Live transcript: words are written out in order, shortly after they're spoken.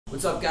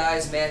What's up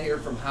guys, Matt here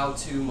from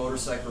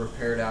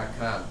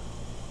HowToMotorcycleRepair.com.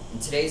 In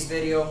today's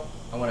video,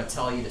 I want to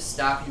tell you to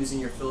stop using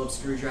your Phillips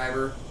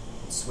screwdriver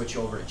and switch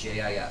over to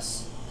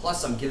JIS.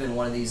 Plus I'm giving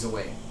one of these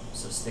away,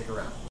 so stick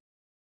around.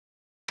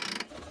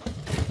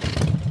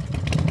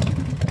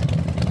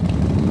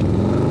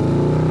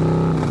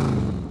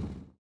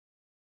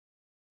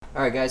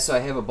 Alright guys, so I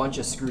have a bunch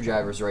of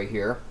screwdrivers right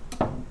here.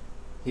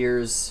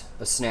 Here's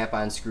a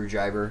snap-on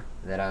screwdriver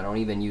that I don't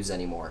even use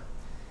anymore.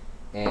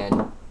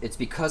 And it's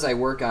because I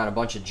work on a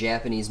bunch of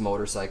Japanese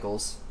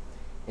motorcycles.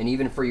 And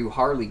even for you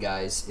Harley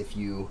guys, if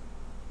you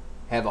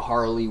have a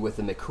Harley with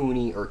a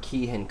Mikuni or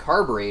Keihin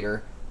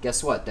carburetor,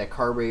 guess what? That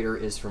carburetor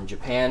is from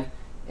Japan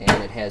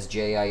and it has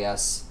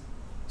JIS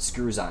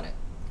screws on it.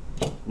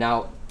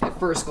 Now, at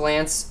first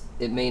glance,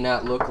 it may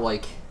not look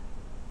like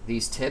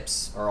these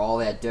tips are all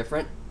that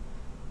different,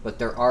 but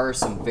there are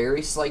some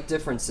very slight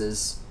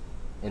differences,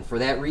 and for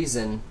that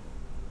reason,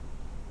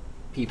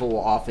 people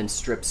will often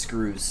strip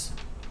screws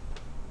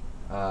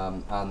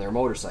on their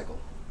motorcycle.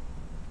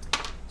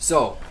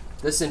 So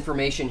this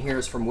information here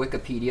is from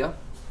Wikipedia,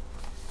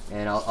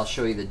 and I'll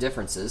show you the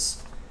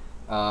differences.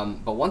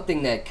 But one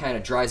thing that kind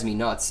of drives me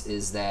nuts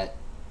is that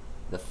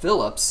the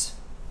Phillips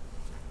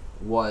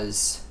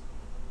was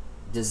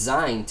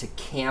designed to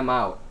cam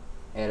out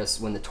at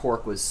us when the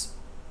torque was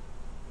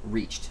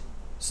reached.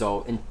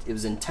 So it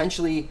was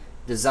intentionally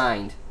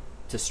designed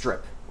to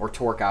strip or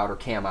torque out or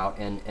cam out,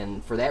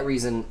 and for that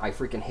reason I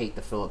freaking hate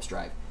the Phillips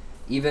drive.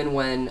 Even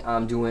when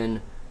I'm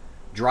doing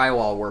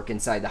drywall work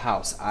inside the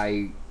house,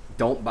 I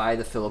don't buy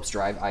the Phillips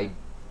drive. I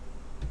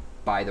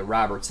buy the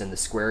Robertson, the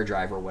square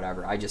drive or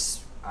whatever. I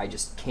just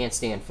can't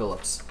stand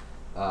Phillips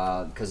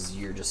because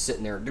you're just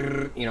sitting there,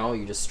 you know,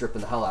 you're just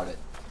stripping the hell out of it.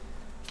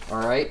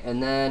 All right,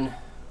 and then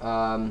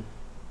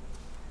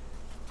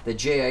the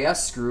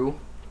JIS screw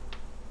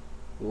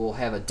will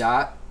have a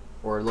dot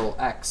or a little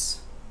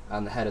X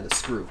on the head of the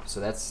screw, so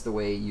that's the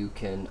way you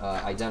can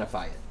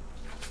identify it.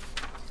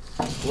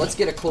 Let's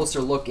get a closer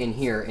look in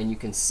here and you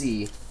can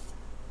see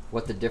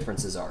what the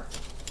differences are.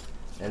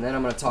 And then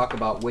I'm going to talk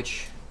about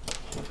which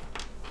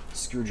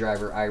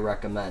screwdriver I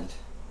recommend.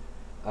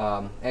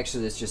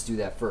 Actually, let's just do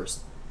that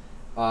first.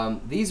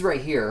 These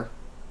right here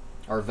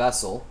are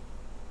Vessel,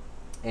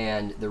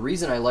 and the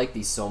reason I like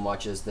these so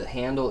much is the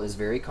handle is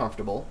very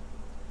comfortable.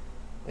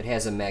 It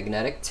has a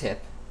magnetic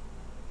tip,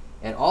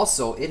 and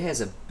also it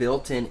has a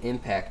built-in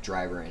impact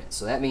driver in it.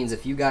 So that means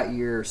if you got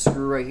your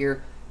screw right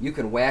here, you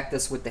can whack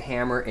this with the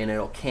hammer and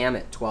it'll cam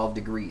it 12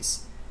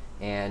 degrees.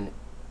 And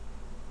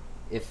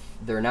if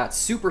they're not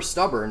super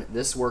stubborn,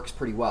 this works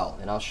pretty well.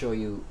 And I'll show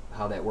you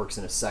how that works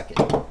in a second.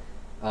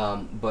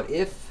 But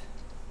if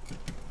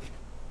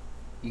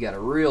you got a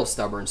real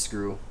stubborn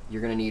screw,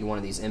 you're going to need one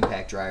of these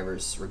impact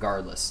drivers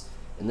regardless.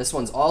 And this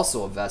one's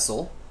also a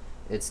Vessel.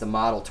 It's the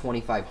model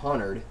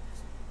 2500.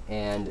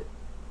 And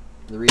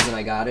the reason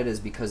I got it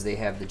is because they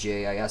have the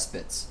JIS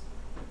bits.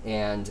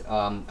 And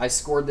I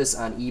scored this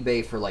on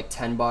eBay for like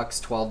 10 bucks,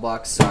 12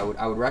 bucks. So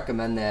I would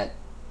recommend that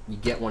you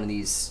get one of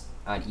these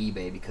on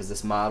eBay because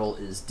this model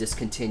is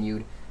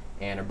discontinued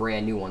and a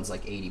brand new one's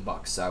like 80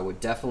 bucks. So I would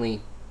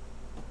definitely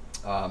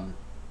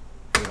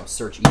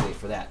search eBay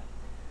for that.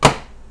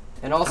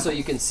 And also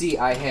you can see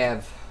I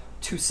have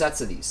two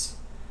sets of these.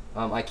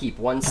 I keep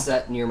one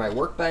set near my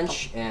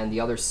workbench and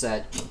the other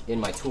set in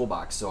my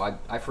toolbox. So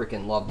I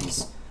freaking love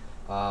these.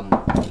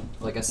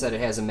 Like I said, it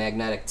has a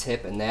magnetic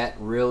tip, and that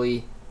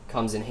really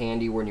comes in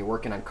handy when you're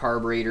working on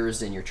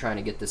carburetors and you're trying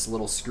to get this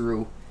little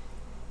screw,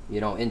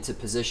 into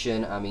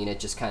position. I mean, it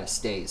just kind of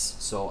stays.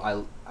 So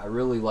I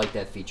really like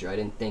that feature. I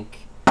didn't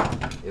think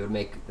it would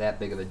make that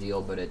big of a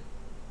deal, but it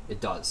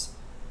does.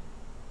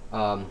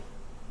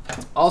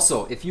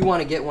 Also, if you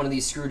want to get one of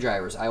these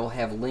screwdrivers, I will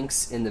have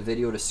links in the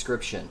video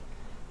description.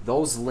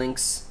 Those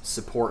links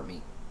support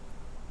me.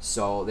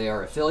 So they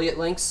are affiliate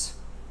links.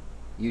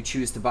 You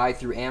choose to buy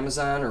through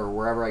Amazon or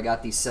wherever I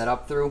got these set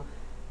up through,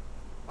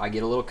 I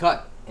get a little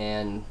cut,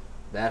 and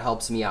that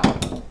helps me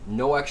out.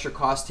 No extra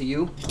cost to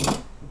you,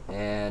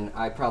 and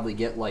I probably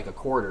get like a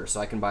quarter, so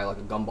I can buy like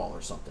a gumball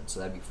or something, so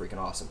that'd be freaking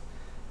awesome.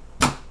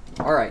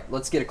 Alright,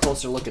 let's get a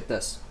closer look at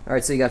this.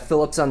 Alright, so you got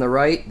Phillips on the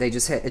right. It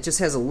just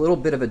has a little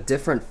bit of a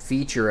different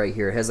feature right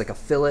here. It has like a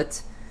fillet,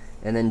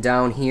 and then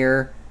down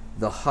here,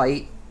 the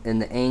height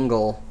and the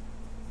angle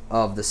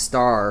of the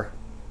star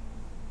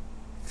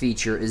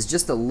feature is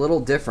just a little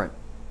different.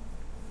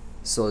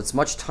 So it's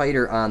much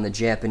tighter on the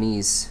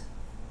Japanese,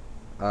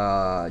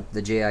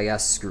 the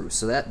JIS screw.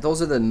 So those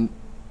are the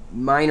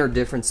minor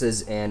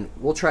differences, and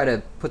we'll try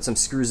to put some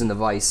screws in the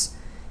vise,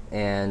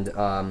 and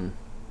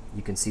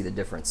you can see the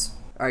difference.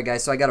 Alright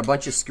guys, so I got a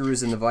bunch of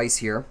screws in the vise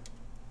here.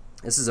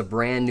 This is a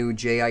brand new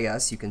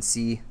JIS. You can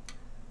see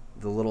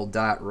the little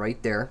dot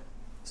right there,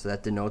 so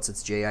that denotes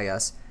it's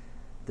JIS.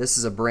 This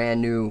is a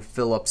brand new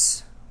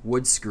Phillips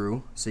wood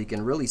screw, so you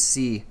can really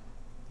see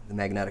the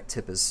magnetic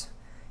tip is,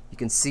 you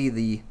can see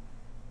the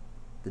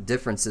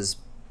differences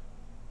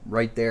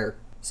right there.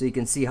 So you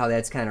can see how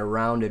that's kind of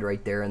rounded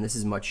right there, and this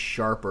is much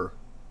sharper.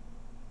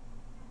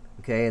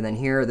 Okay, and then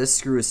here this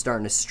screw is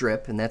starting to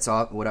strip, and that's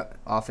what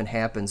often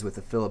happens with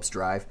the Phillips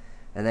drive.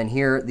 And then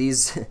here,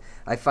 these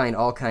I find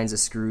all kinds of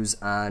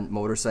screws on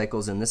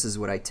motorcycles, and this is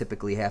what I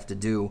typically have to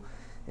do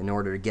in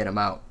order to get them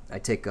out. I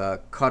take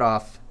a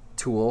cutoff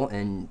tool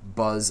and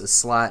buzz a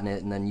slot in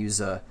it, and then use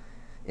a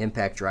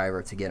impact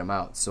driver to get them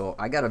out. So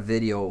I got a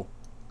video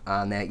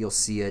on that. You'll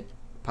see it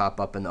pop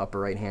up in the upper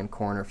right hand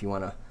corner if you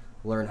want to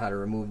learn how to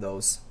remove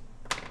those.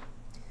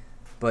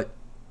 But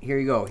here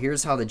you go.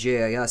 Here's how the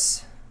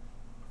JIS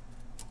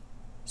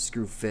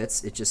screw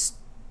fits. It just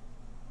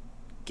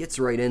gets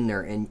right in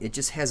there, and it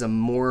just has a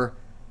more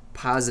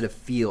positive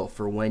feel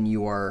for when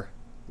you are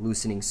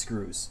loosening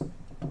screws.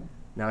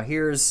 Now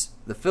here's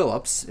the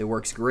Phillips. It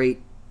works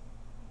great.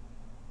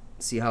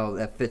 See how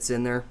that fits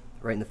in there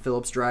right in the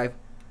Phillips drive?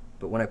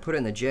 But when I put it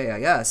in the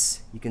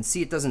JIS, you can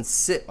see it doesn't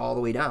sit all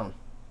the way down.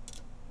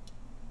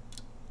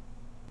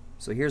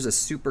 So here's a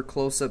super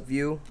close-up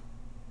view.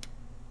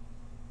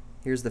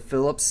 Here's the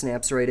Phillips,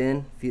 snaps right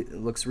in. It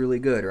looks really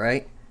good,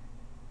 right?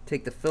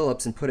 Take the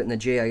Phillips and put it in the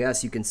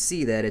JIS, you can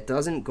see that it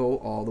doesn't go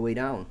all the way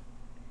down.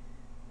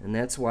 And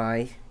that's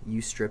why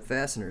you strip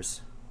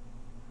fasteners.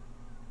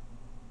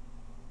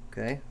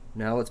 Okay,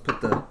 now let's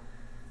put the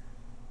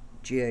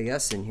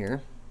JIS in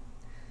here.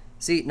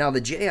 See, now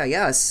the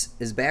JIS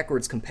is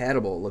backwards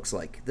compatible, it looks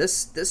like.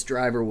 This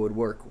driver would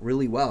work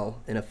really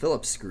well in a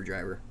Phillips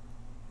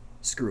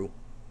screw.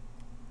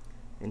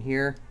 And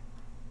here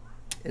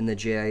in the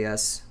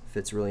JIS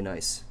fits really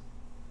nice.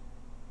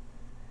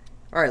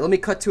 Alright, let me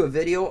cut to a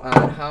video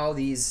on how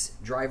these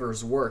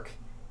drivers work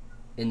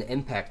in the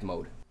impact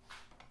mode.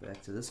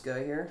 Back to this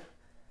guy here.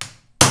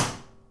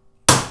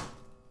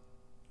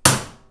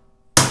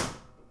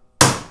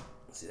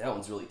 See, that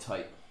one's really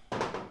tight.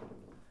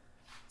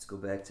 Let's go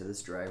back to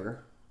this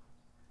driver.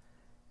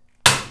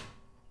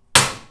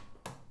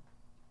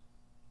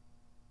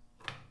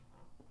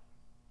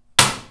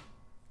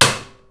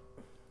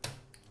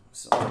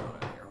 Something going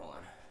on here, hold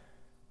on.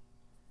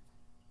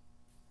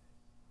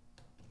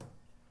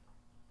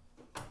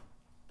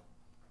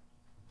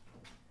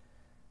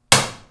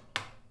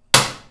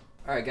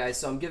 Alright guys,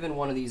 so I'm giving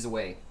one of these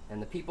away,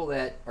 and the people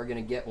that are going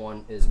to get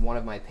one is one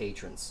of my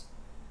patrons.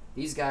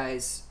 These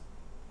guys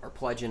are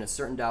pledging a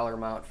certain dollar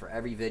amount for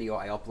every video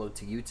I upload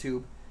to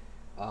YouTube.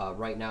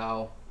 Right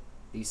now,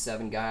 these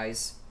 7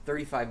 guys,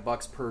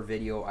 $35 per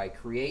video I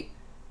create,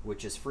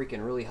 which is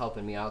freaking really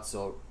helping me out,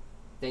 so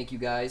thank you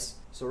guys.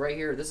 So right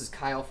here, this is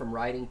Kyle from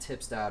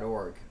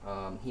ridingtips.org.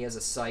 He has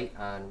a site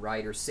on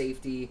rider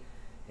safety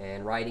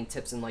and riding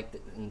tips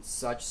and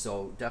such,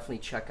 so definitely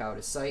check out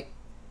his site.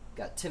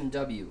 Got Tim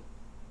W,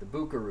 the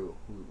Buckaroo,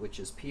 which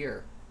is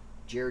Pierre,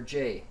 Jared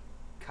J,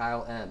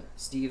 Kyle M,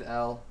 Steve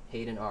L,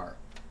 Hayden R.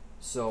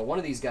 So one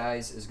of these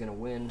guys is going to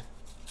win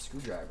a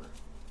screwdriver.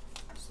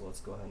 So let's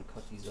go ahead and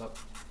cut these up.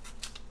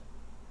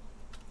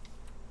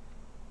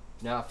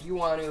 Now if you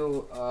want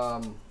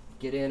to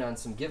get in on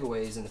some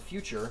giveaways in the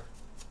future,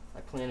 I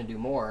plan to do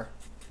more,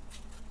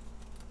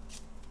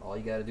 all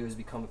you got to do is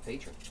become a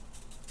patron.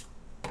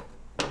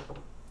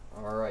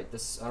 Alright,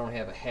 I don't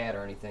have a hat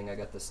or anything, I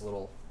got this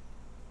little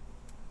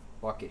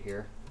bucket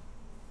here.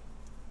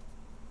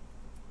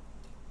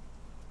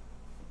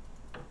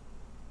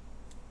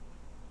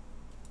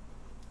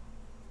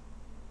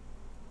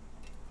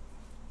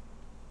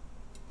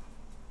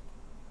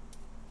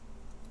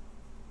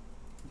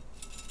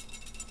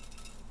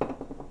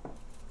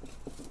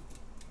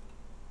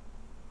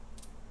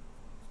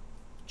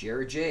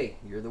 Jared J,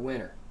 you're the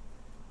winner.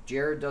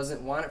 Jared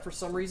doesn't want it for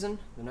some reason.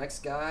 The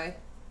next guy,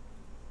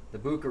 the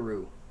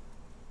Buckaroo.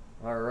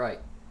 Alright,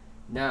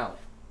 now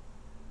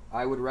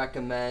I would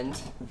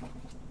recommend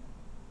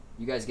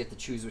you guys get to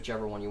choose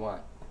whichever one you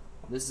want.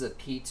 This is a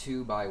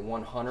P2 by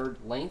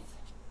 100 length.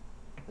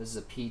 This is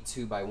a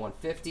P2 by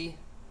 150.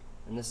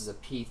 And this is a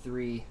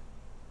P3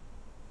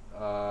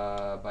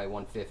 by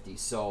 150.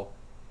 So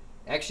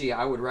actually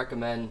I would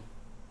recommend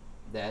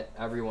that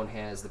everyone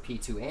has the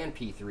P2 and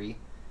P3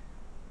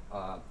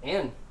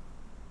 and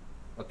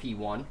a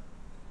P1,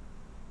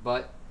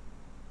 but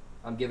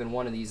I'm giving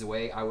one of these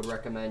away. I would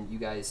recommend you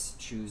guys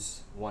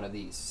choose one of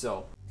these.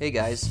 So, hey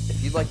guys,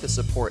 if you'd like to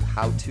support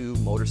how-to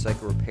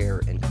motorcycle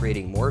repair and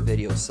creating more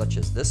videos such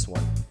as this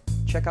one,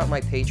 check out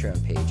my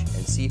Patreon page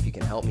and see if you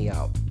can help me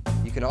out.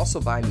 You can also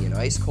buy me an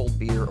ice-cold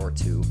beer or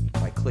two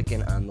by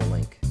clicking on the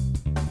link.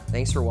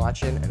 Thanks for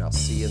watching, and I'll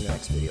see you in the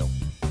next video.